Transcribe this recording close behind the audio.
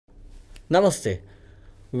Namaste.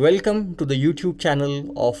 Welcome to the YouTube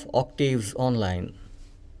channel of Octaves Online.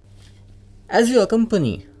 As you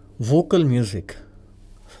accompany vocal music,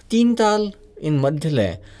 teen tal in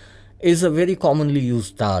Madhyalaya is a very commonly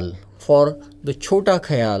used tal for the chota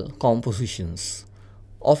khayal compositions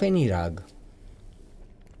of any rag.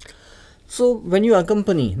 So when you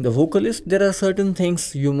accompany the vocalist, there are certain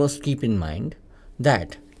things you must keep in mind,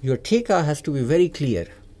 that your theka has to be very clear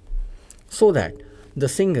so that the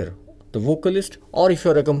singer, the vocalist, or if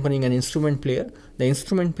you are accompanying an instrument player, the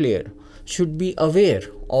instrument player should be aware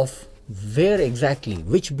of where exactly,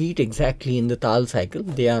 which beat exactly in the tal cycle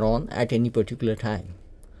they are on at any particular time.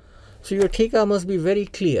 So your theka must be very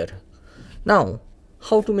clear. Now,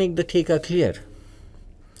 how to make the theka clear?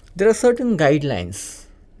 There are certain guidelines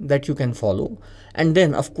that you can follow, and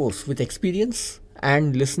then of course with experience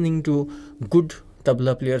and listening to good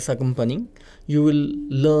tabla players accompanying, you will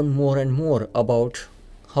learn more and more about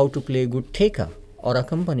how to play good theka or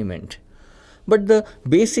accompaniment. But the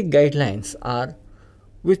basic guidelines are,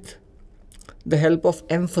 with the help of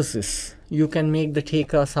emphasis, you can make the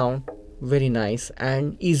theka sound very nice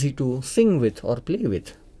and easy to sing with or play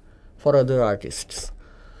with for other artists.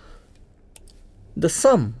 The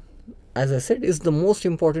sum, as I said, is the most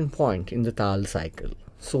important point in the tal cycle.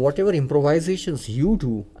 So whatever improvisations you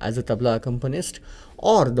do as a tabla accompanist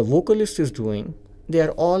or the vocalist is doing, they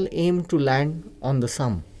are all aimed to land on the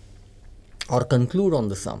sum or conclude on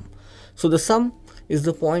the sum. So the sum is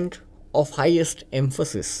the point of highest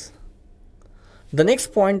emphasis. The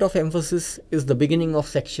next point of emphasis is the beginning of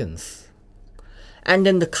sections. And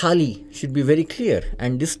then the khali should be very clear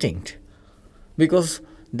and distinct, because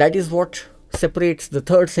that is what separates the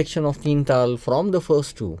third section of teen tal from the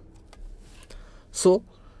first two. So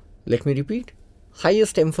let me repeat: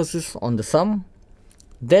 highest emphasis on the sum,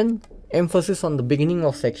 then emphasis on the beginning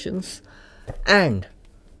of sections, and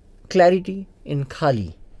clarity in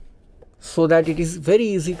khali, so that it is very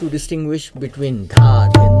easy to distinguish between dha,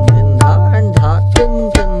 din, din, dha and dha, din,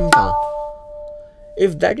 din, dha.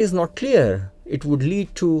 If that is not clear, it would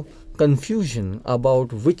lead to confusion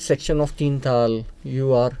about which section of teen tal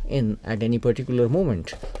you are in at any particular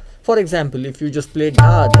moment. For example, if you just play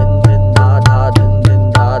dha, din, din, dha, dha, din,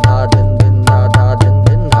 din, dha, dha, din, din, dha, dha, din,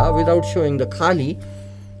 din, dha without showing the khali,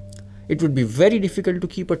 it would be very difficult to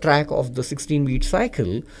keep a track of the 16-beat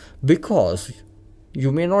cycle, because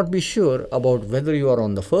you may not be sure about whether you are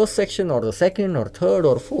on the first section or the second or third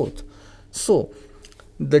or fourth. So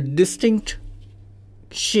the distinct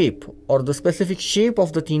shape or the specific shape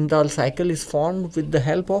of the teen tal cycle is formed with the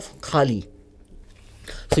help of khali.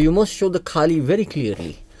 So you must show the khali very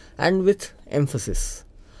clearly and with emphasis.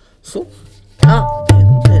 So dha,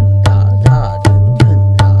 din, din, dha, dha, din,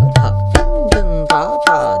 din, dha, dha, din, din, dha,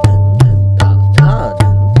 dha, din.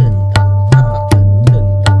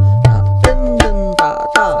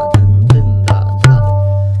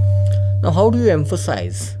 Now, how do you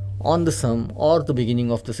emphasize on the sum or the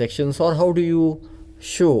beginning of the sections, or how do you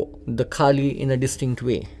show the khali in a distinct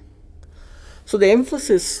way? So the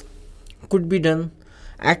emphasis could be done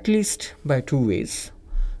at least by two ways.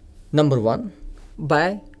 Number one,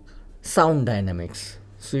 by sound dynamics.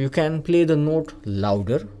 So you can play the note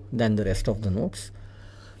louder than the rest of the notes.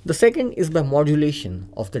 The second is by modulation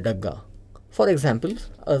of the dagga. For example,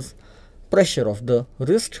 a pressure of the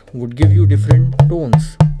wrist would give you different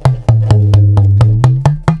tones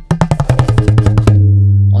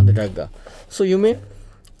on the dagga. So you may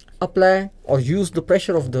apply or use the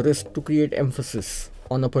pressure of the wrist to create emphasis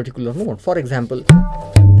on a particular note. For example,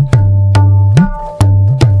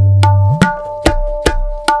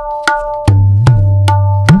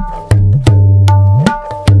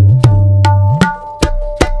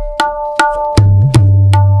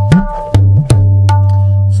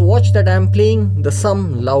 that I am playing the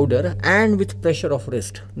sum louder and with pressure of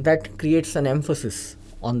wrist. That creates an emphasis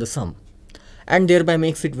on the sum and thereby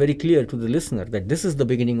makes it very clear to the listener that this is the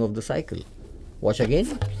beginning of the cycle. Watch again.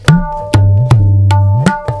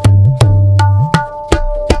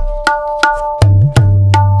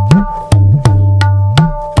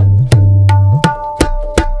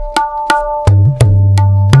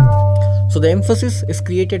 So the emphasis is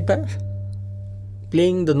created by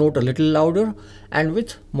playing the note a little louder and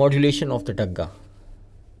with modulation of the dagga.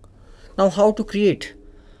 Now, how to create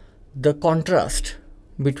the contrast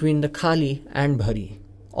between the khali and bhari,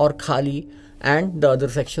 or khali and the other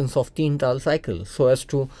sections of teen tal cycle, so as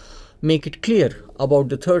to make it clear about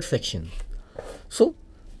the third section? So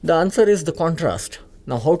the answer is the contrast.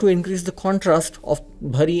 Now, how to increase the contrast of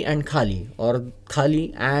bhari and khali, or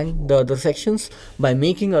khali and the other sections? By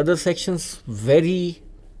making other sections very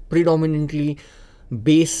predominantly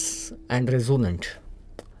bass and resonant.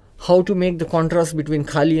 How to make the contrast between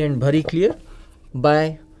khali and bhari clear?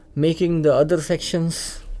 By making the other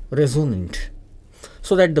sections resonant,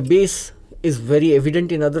 so that the bass is very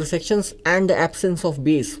evident in other sections and the absence of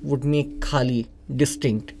bass would make khali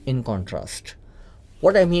distinct in contrast.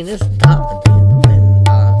 What I mean is dha, din, din,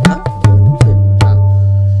 dha, dha, din, din, dha.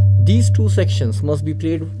 These two sections must be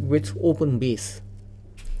played with open bass,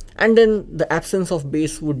 and then the absence of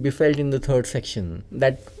bass would be felt in the third section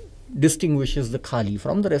that distinguishes the khali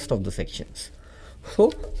from the rest of the sections. So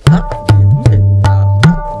dha, din, din, dha,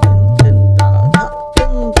 dha, din, din, dha,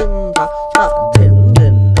 dha, din,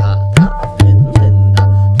 din, dha, dha, din, din, dha,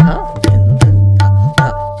 dha, din, din, dha, dha,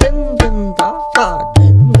 din, din, dha, dha, din, din, dha, dha,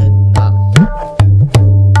 din, din, dha.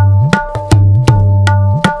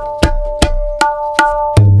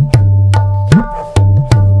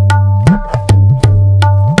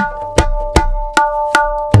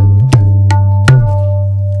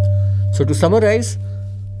 So to summarize,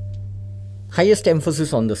 highest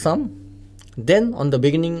emphasis on the sum, then on the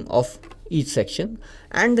beginning of each section,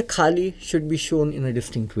 and the khali should be shown in a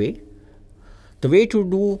distinct way. The way to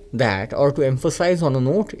do that, or to emphasize on a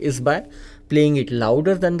note, is by playing it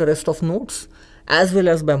louder than the rest of notes, as well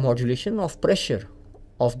as by modulation of pressure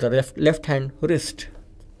of the left hand wrist.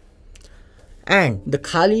 And the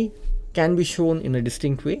khali can be shown in a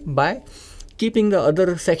distinct way by keeping the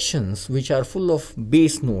other sections which are full of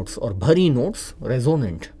bass notes or bhari notes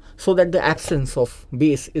resonant, so that the absence of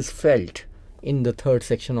bass is felt in the third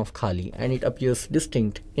section of khali and it appears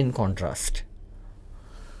distinct in contrast.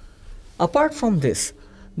 Apart from this,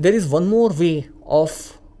 there is one more way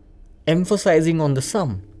of emphasizing on the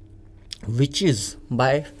sum, which is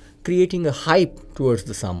by creating a hype towards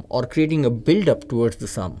the sum or creating a build-up towards the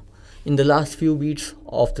sum in the last few beats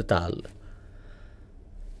of the tal.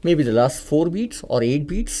 Maybe the last 4 beats or 8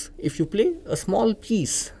 beats. If you play a small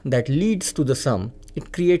piece that leads to the sum,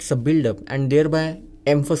 it creates a build-up and thereby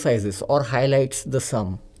emphasizes or highlights the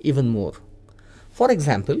sum even more. For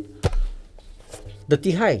example, the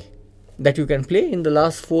tihai that you can play in the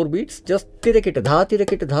last 4 beats, just tirakita dha,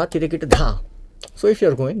 tirakita dha, tirakita dha. So if you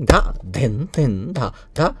are going dha, then, dha,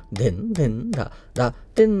 dha, then, dha, dha,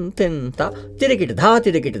 then, dha, tirakita dha,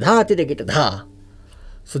 tirakita dha, tirakita dha.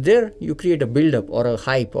 So there you create a build-up or a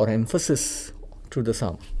hype or emphasis to the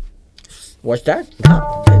sum. Watch that. Dha,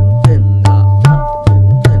 then, dha, dha,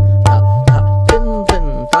 then, dha, dha,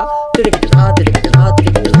 then, dha, tirakita dha, tirakita dha,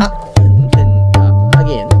 tirakita dha, then, dha.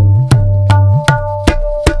 Again.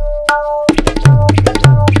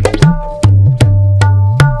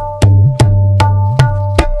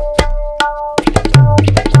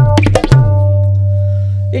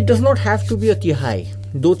 It does not have to be a tihai,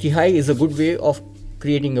 though tihai is a good way of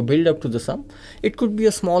creating a build up to the sum. It could be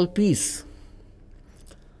a small piece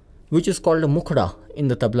which is called a mukhda in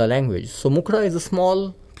the tabla language. So mukhda is a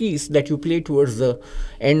small piece that you play towards the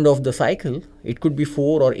end of the cycle. It could be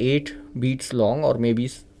 4 or 8 beats long, or maybe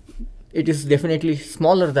it is definitely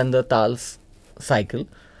smaller than the tal's cycle,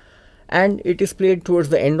 and it is played towards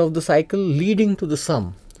the end of the cycle leading to the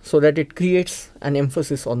sum, so that it creates an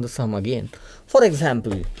emphasis on the sum again. For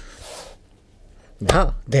example,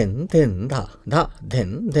 dha, then, dha, dha,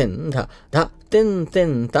 then, dha, dha,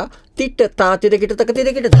 then, dha, titta, ta, tirakita, taka,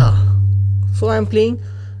 tirakita, dha. So I am playing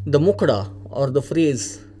the mukda or the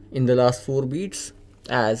phrase in the last 4 beats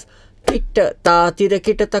as titta, ta,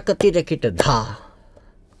 tirakita, taka, tirakita, dha.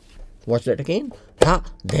 Watch that again. Dha,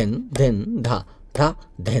 then, dha, dha,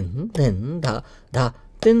 then, dha, dha,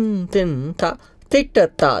 then, dha, titta,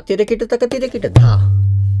 ta, tirakita, taka, tirakita, dha.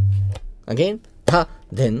 Again. Dha,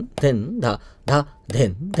 then, dha, dha,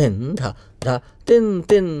 then, dha, dha, then,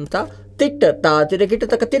 dha, titta, ta, tirakita,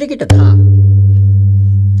 taka, tirakita, dha.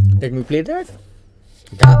 Let me play that.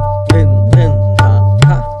 Dha, then, dha,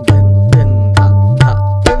 dha, then, dha, dha,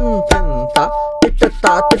 then, dha, titta,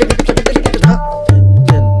 ta, tirakita, taka, tirakita, dha, then,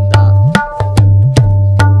 dha.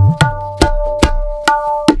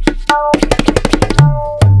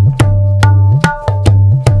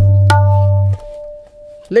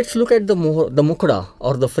 Let's look at the mukhda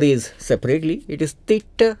or the phrase separately. It is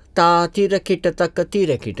titta, ta, tirakita, taka,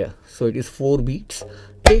 tirakita. So it is 4 beats.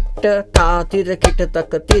 Titta, ta, tirakita,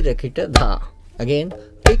 taka, tirakita, dha. Again,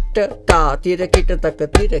 titta, ta, tirakita, taka,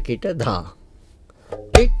 tirakita, dha.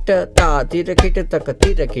 Titta, ta, tirakita, taka,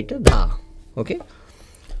 tirakita, dha. Okay.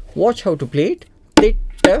 Watch how to play it.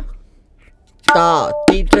 Titta, ta,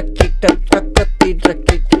 tirakita, taka,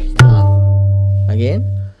 tirakita, dha. Again,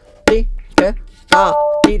 titta, ta,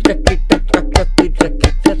 tirakita, taka,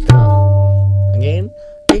 tirakita, dha. Again,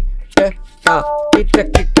 titta, ta,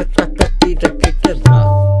 tirakita, taka, tirakita, dha.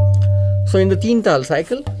 So in the teen tal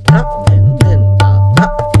cycle, dha, then, dha, dha,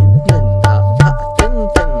 then, dha, dha, then,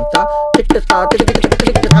 dha, kita ta tirikita taka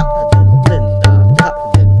tirikita dha din da dha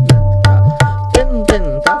din da kita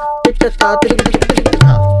ta tirikita taka tirikita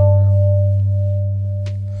dha.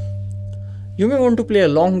 You may want to play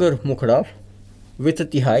a longer mukda with a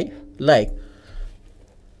tihai like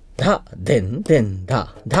dha din da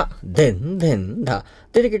dha din da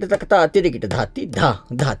tirikita takata tirikita dhati dha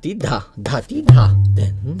dhati dha dhati dha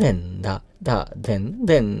din da dha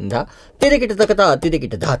din da tirikita takata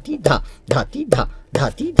tirikita dhati dha dhati dha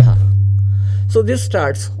dhati dha. So this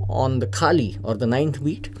starts on the khali or the ninth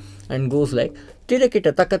beat and goes like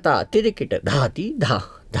tirikita takata tirikita dhati dha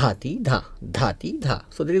dhati dha dhati dha.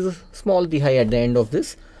 So there is a small tihai at the end of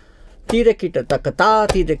this. Tirikita takata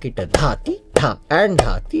tirikita dhati dha and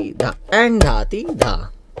dhati dha and dhati dha.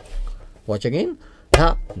 Watch again.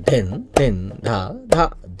 Dha din dha dha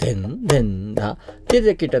din dha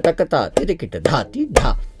tirikita takata tirikita dhati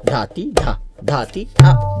dha dhati dha dhati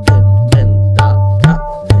dha din dha dha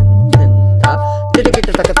din dha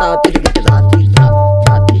tirikita takata tirikita dhati dha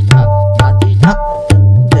dhati dha dhati dha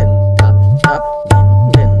din dha dha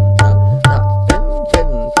din dha dha din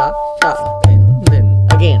dha dha din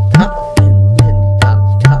again dha din dha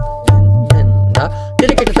dha din dha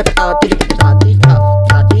tirikita takata tirikita dhati dha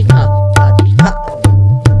dhati dha dhati dha.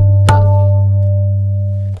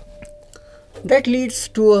 That leads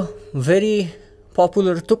to a very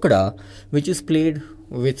popular tukda which is played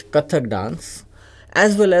with Kathak dance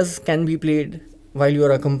as well as can be played while you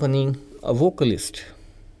are accompanying a vocalist.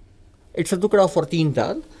 It's a tukda for teen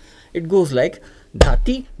tal. It goes like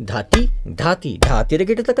dhati dhati dhati dha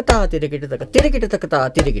tirikita takata tirikita taka tirikita takata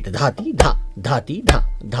tirikita dhati dha dhati dha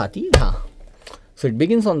dhati dha. So it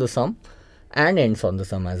begins on the sum and ends on the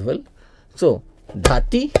sum as well. So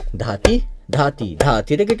dhati dhati dhati dha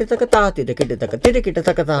tirikita takata tirikita taka tirikita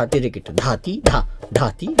takata tirikita dhati dha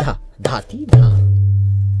dhati dha dhati dha.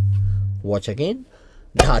 Watch again.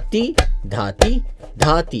 Dhati dhati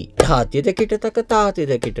dhati dha tirikita takata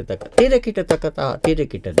tirikita taka tirikita takata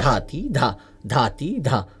tirikita dhati dha dhati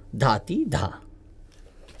dha dhati dha.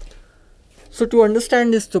 So to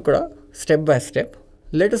understand this tukda step by step,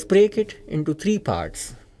 let us break it into three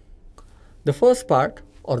parts. The first part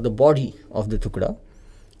or the body of the tukda,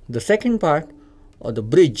 the second part or the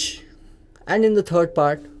bridge, and in the third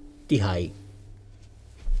part tihai.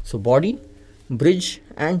 So body, bridge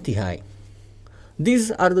and tihai.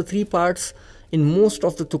 These are the three parts in most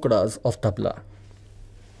of the tukdas of tabla.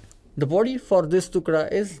 The body for this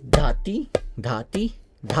tukda is dhati dhati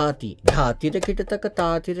dhati dha tirikita taka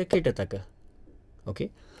ta tirikita taka.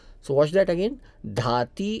 Okay, so watch that again.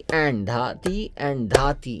 Dhati and dhati and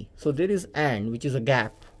dhati. So there is and which is a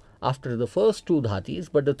gap after the first two dhatis,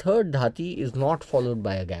 but the third dhati is not followed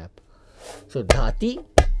by a gap. So dhati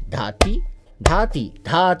dhati dhati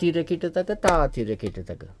dha tirikita taka ta tirikita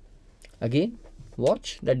taka. Again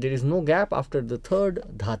watch that there is no gap after the third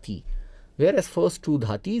dhati, whereas first two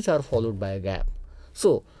dhatis are followed by a gap.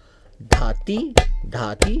 So dhati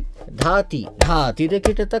dhati dhati dha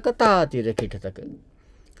tirikita taka ta tirikita taka.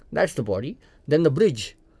 That's the body. Then the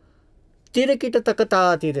bridge. Tirikita taka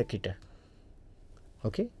ta tirikita.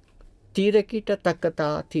 Okay. Tirikita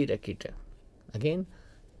takata tirikita. Again.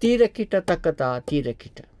 Tirikita takata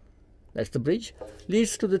tirikita. That's the bridge.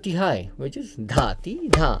 Leads to the tihai, which is dhati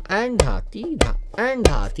dha and dhati dha and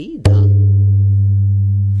dhati dha.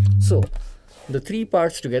 So the three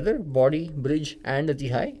parts together, body, bridge and the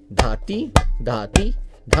tihai. Dhati dhati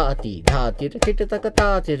dhati dha tirikita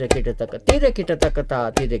takata tirikita taka tirikita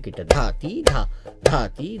takata tirikita dhati dha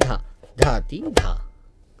dhati dha dhati dha.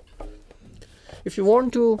 If you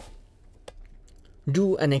want to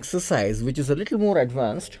do an exercise which is a little more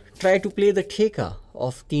advanced, try to play the theka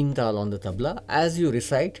of teen tal on the tabla as you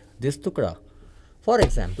recite this tukda. For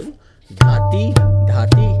example, dhati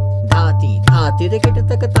dhati dhati dha tirikita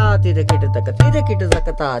takata tirikita taka tirikita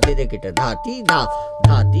takata tirikita dhati dha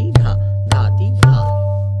dhati dha dhati dha.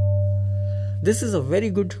 This is a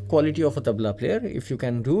very good quality of a tabla player. If you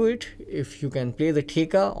can do it, if you can play the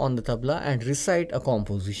theka on the tabla and recite a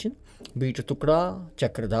composition, be it a tukda,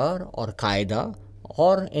 chakradar or qaida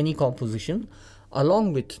or any composition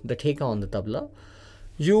along with the theka on the tabla,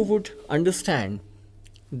 you would understand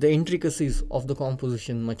the intricacies of the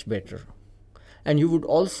composition much better. And you would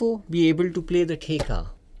also be able to play the theka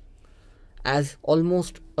as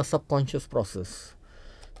almost a subconscious process,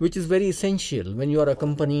 which is very essential when you are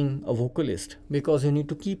accompanying a vocalist, because you need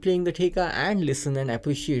to keep playing the theka and listen and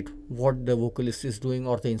appreciate what the vocalist is doing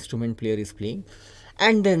or the instrument player is playing,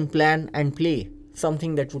 and then plan and play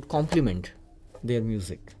something that would complement their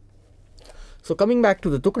music. So coming back to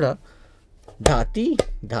the tukda, dhati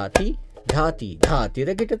dhati dhati dha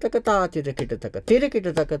tirikita taka ta tirikita taka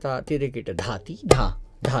tirikita taka ta tirikita dhati dha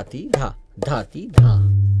dhati, dha, dhati, dha.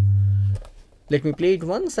 Let me play it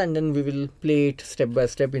once and then we will play it step by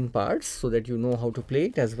step in parts so that you know how to play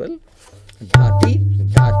it as well. Dhati,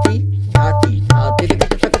 dhati, dhati, dhati,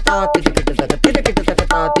 dhati, dhati,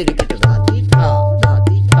 dha.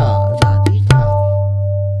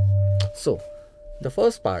 So, the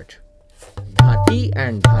first part, dhati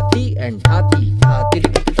and dhati and dhati, dhati.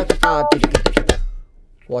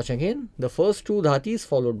 Watch again, the first two dhatis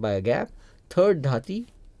followed by a gap, third dhati,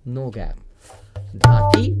 no gap.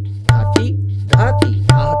 Dhati, dhati, dhati,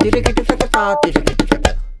 dhati,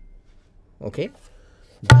 okay.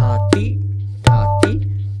 Dhati, dhati,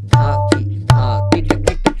 dhati, dhati,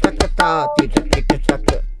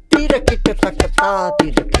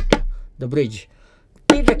 the bridge.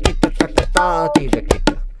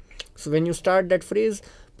 So when you start that phrase,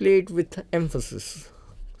 play it with emphasis.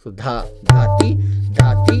 So dha, dhati,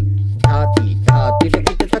 dhati, dhati, dhati,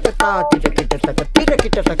 dhati, dhati,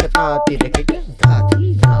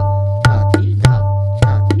 dha.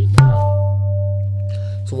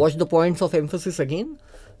 So watch the points of emphasis again.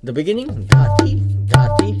 The beginning, dhati,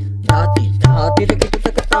 dhati, dhati, dhati, dhati.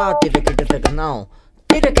 Now,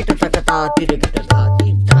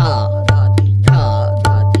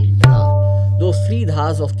 those three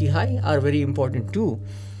dhas of Tihai are very important too.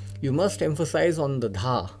 You must emphasize on the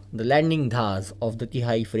dha, the landing dhas of the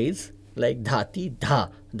Tihai phrase, like dhati, dha,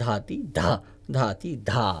 dhati, dha, dhati,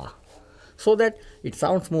 dha, so that it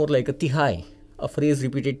sounds more like a Tihai, a phrase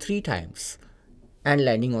repeated 3 times and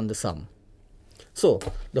landing on the sum. So,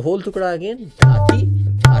 the whole tukda again, dhati,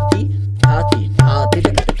 dhati, dhati, dhati,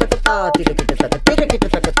 dhati, dhati, dha.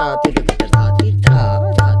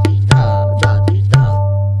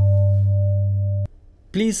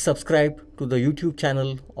 Please subscribe to the YouTube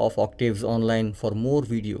channel of Octaves Online for more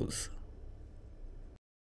videos.